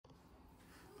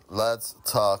let's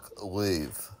talk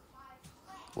weave.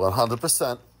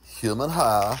 100% human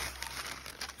hair.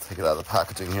 Take it out of the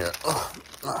packaging here.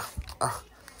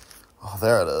 Oh,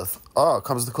 there it is. Oh, it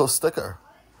comes with a cool sticker.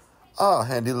 Oh,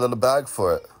 handy little bag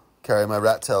for it. Carry my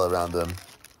rat tail around in.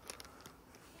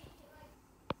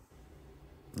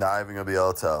 Not even gonna be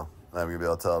able to tell. Not even gonna be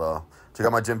able to tell at all. Check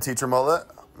out my gym teacher mullet.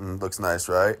 Looks nice,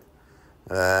 right?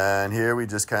 And here we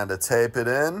just kind of tape it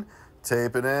in,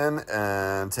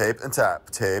 and tape and tap,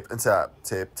 tape and tap,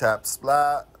 tape, tap,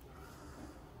 splat.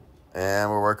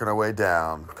 And we're working our way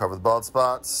down. Cover the bald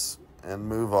spots and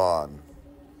move on.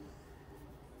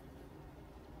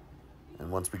 And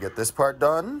once we get this part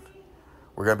done,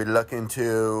 we're going to be looking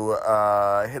to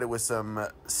hit it with some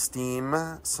steam.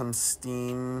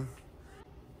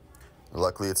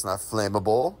 Luckily, it's not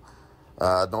flammable.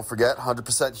 Don't forget,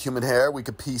 100% human hair. We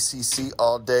could PCC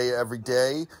all day, every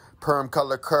day. Perm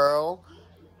color curl.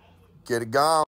 Get it gone.